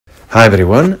Hi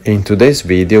everyone, in today's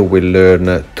video we'll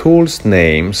learn tools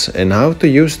names and how to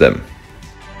use them.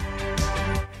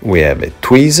 We have a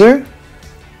tweezer,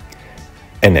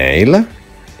 a nail,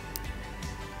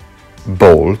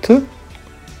 bolt,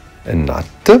 a nut,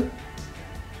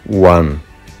 1,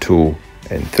 2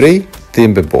 and 3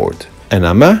 timber board, an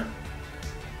hammer,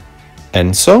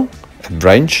 handsaw, a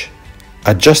wrench,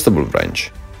 adjustable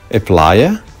wrench, a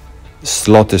plier,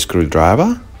 slotted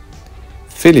screwdriver,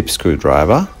 Phillips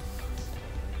screwdriver,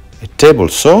 a table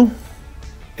saw,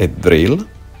 a drill,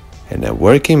 and a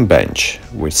working bench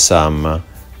with some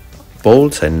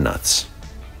bolts and nuts.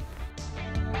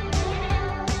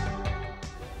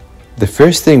 The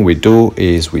first thing we do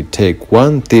is we take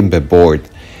one timber board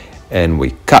and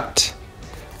we cut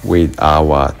with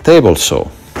our table saw.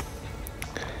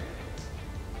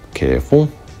 Careful,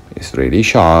 it's really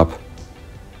sharp.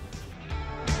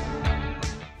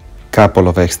 Couple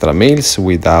of extra mils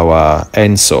with our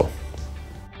handsaw.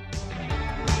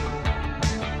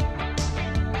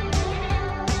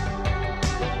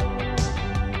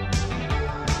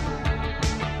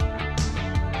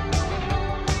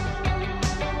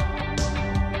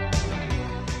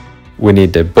 We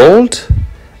need a bolt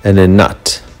and a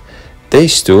nut.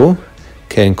 These two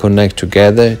can connect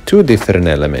together two different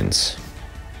elements.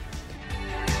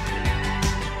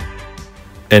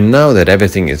 And now that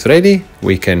everything is ready,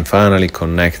 we can finally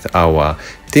connect our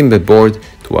timber board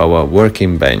to our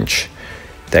working bench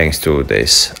thanks to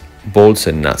this bolts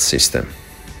and nut system.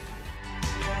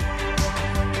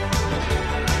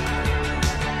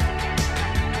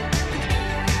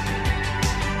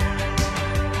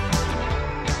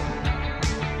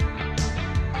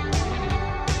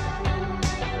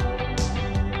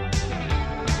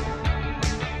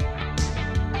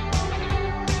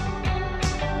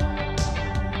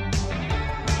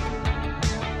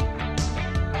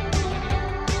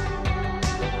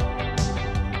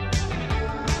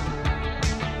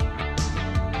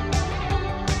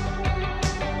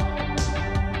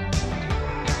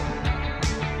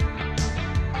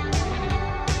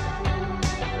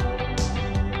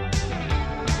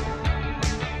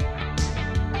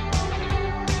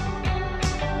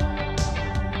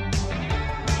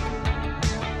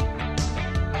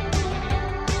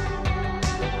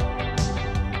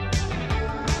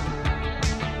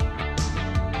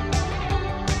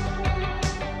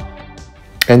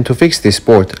 And to fix this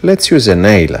board, let's use a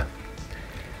nail.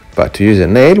 But to use a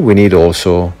nail, we need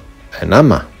also an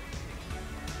hammer.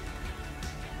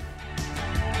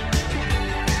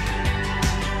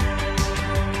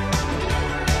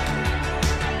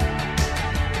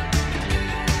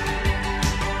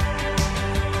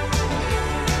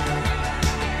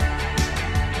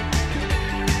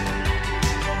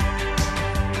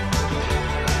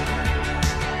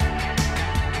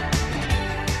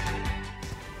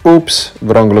 Oops,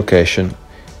 wrong location.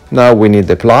 Now we need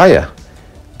the plier.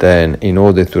 Then, in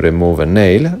order to remove a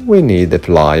nail, we need the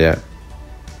plier.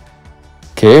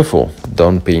 Careful,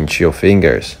 don't pinch your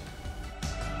fingers.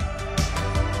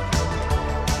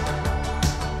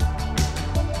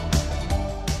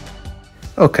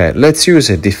 Okay, let's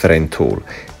use a different tool.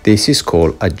 This is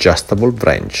called adjustable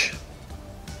wrench.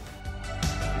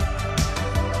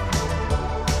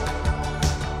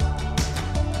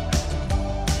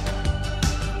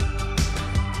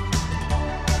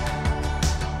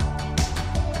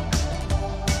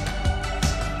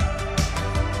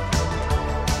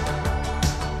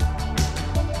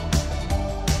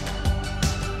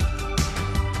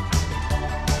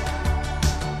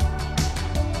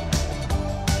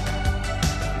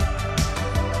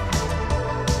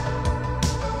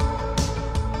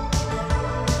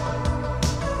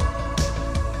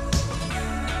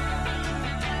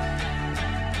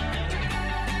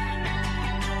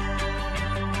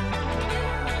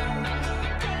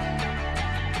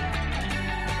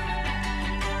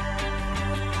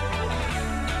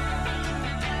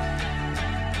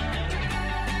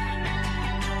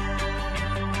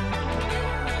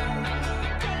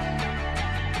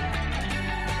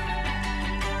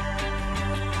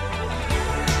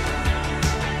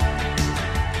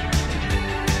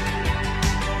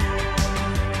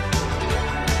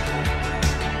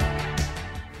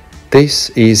 This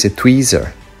is a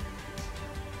tweezer.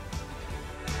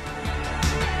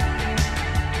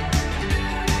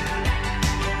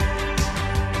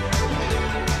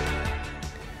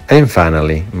 And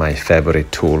finally, my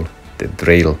favorite tool, the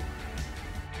drill.